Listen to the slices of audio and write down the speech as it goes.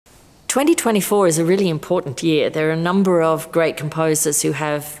2024 is a really important year. There are a number of great composers who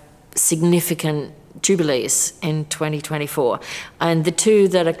have significant jubilees in 2024. And the two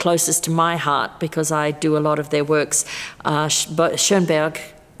that are closest to my heart, because I do a lot of their works, are Schoenberg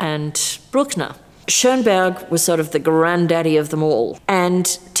and Bruckner. Schoenberg was sort of the granddaddy of them all. And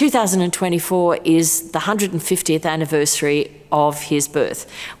 2024 is the 150th anniversary of his birth.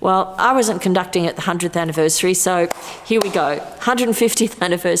 Well, I wasn't conducting at the 100th anniversary, so here we go, 150th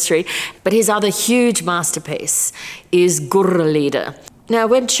anniversary. But his other huge masterpiece is Gurrelieder. Now,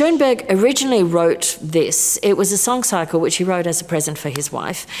 when Schoenberg originally wrote this, it was a song cycle which he wrote as a present for his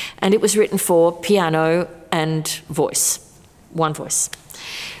wife, and it was written for piano and voice, one voice.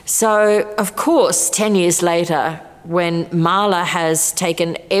 So, of course, 10 years later, when Mahler has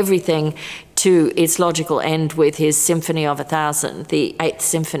taken everything to its logical end with his Symphony of 1000, the 8th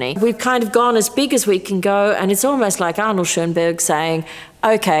Symphony, we've kind of gone as big as we can go, and it's almost like Arnold Schoenberg saying,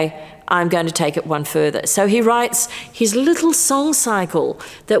 okay, I'm going to take it one further. So he writes his little song cycle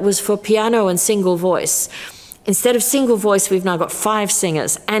that was for piano and single voice. Instead of single voice, we've now got 5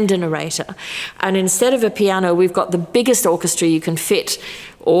 singers and a narrator. And instead of a piano, we've got the biggest orchestra you can fit,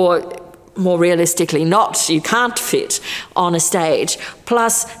 or more realistically not, you can't fit on a stage,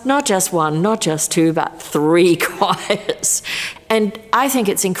 plus not just one, not just two, but 3 choirs. And I think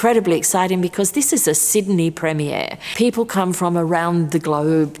it's incredibly exciting because this is a Sydney premiere. People come from around the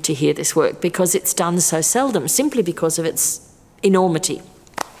globe to hear this work because it's done so seldom, simply because of its enormity.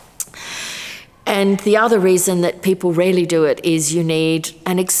 And the other reason that people rarely do it is you need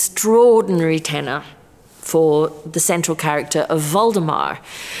an extraordinary tenor for the central character of Waldemar.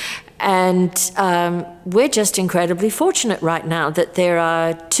 And we're just incredibly fortunate right now that there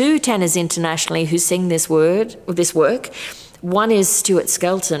are 2 tenors internationally who sing this work. One is Stuart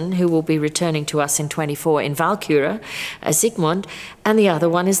Skelton, who will be returning to us in 24 in Valkyra as Sigmund, and the other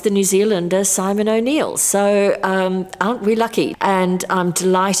one is the New Zealander Simon O'Neill. So aren't we lucky? And I'm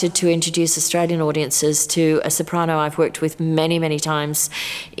delighted to introduce Australian audiences to a soprano I've worked with many, many times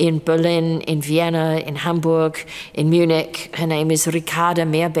in Berlin, in Vienna, in Hamburg, in Munich. Her name is Ricarda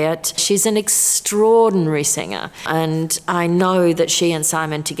Mehrbert. She's an extraordinary singer, and I know that she and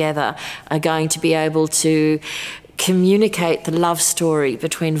Simon together are going to be able to communicate the love story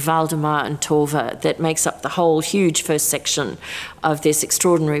between Waldemar and Tove that makes up the whole huge first section of this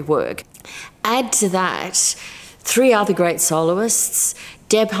extraordinary work. Add to that 3 other great soloists,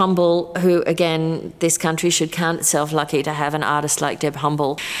 Deb Humble, who, again, this country should count itself lucky to have an artist like Deb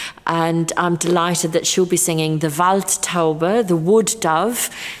Humble. And I'm delighted that she'll be singing the Waldtaube, the wood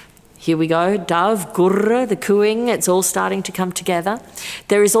dove. Here we go, dove, gurre, the cooing, it's all starting to come together.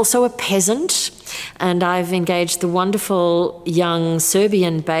 There is also a peasant, and I've engaged the wonderful young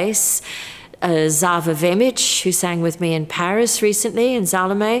Serbian bass, Zava Vemic, who sang with me in Paris recently, in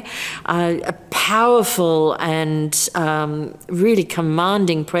Salome. A powerful and really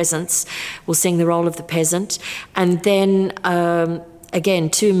commanding presence will sing the role of the peasant. And then again,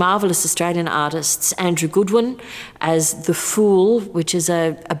 2 marvellous Australian artists, Andrew Goodwin as the fool, which is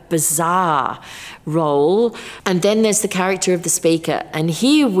a bizarre role. And then there's the character of the speaker. And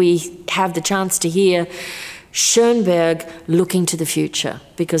here we have the chance to hear Schoenberg looking to the future,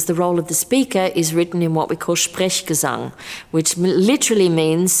 because the role of the speaker is written in what we call Sprechgesang, which literally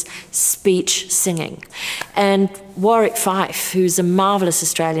means speech singing. And Warwick Fife, who's a marvellous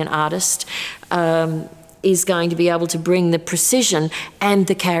Australian artist, is going to be able to bring the precision and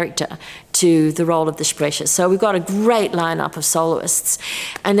the character to the role of the Sprecher. So we've got a great lineup of soloists.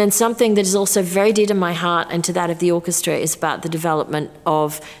 And then something that is also very dear to my heart and to that of the orchestra is about the development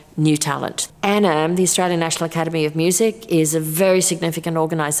of new talent. ANAM, the Australian National Academy of Music, is a very significant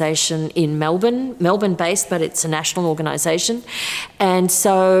organisation in Melbourne, Melbourne-based, but it's a national organisation. And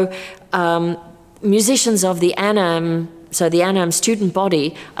so musicians of the ANAM, so the ANAM student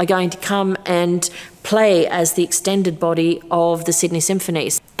body, are going to come and play as the extended body of the Sydney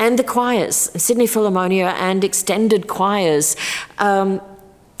Symphonies. And the choirs, Sydney Philharmonia and extended choirs.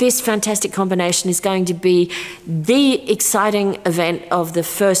 This fantastic combination is going to be the exciting event of the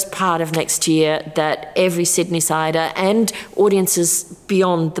first part of next year that every Sydney-sider and audiences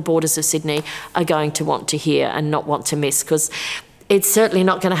beyond the borders of Sydney are going to want to hear and not want to miss, because it's certainly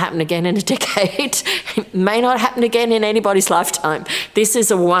not going to happen again in a decade. It may not happen again in anybody's lifetime. This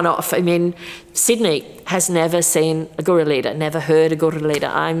is a one-off. I mean, Sydney has never seen a Gurrelieder, never heard a Gurrelieder.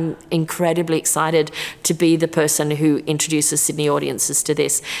 I'm incredibly excited to be the person who introduces Sydney audiences to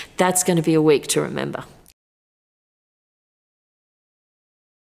this. That's going to be a week to remember.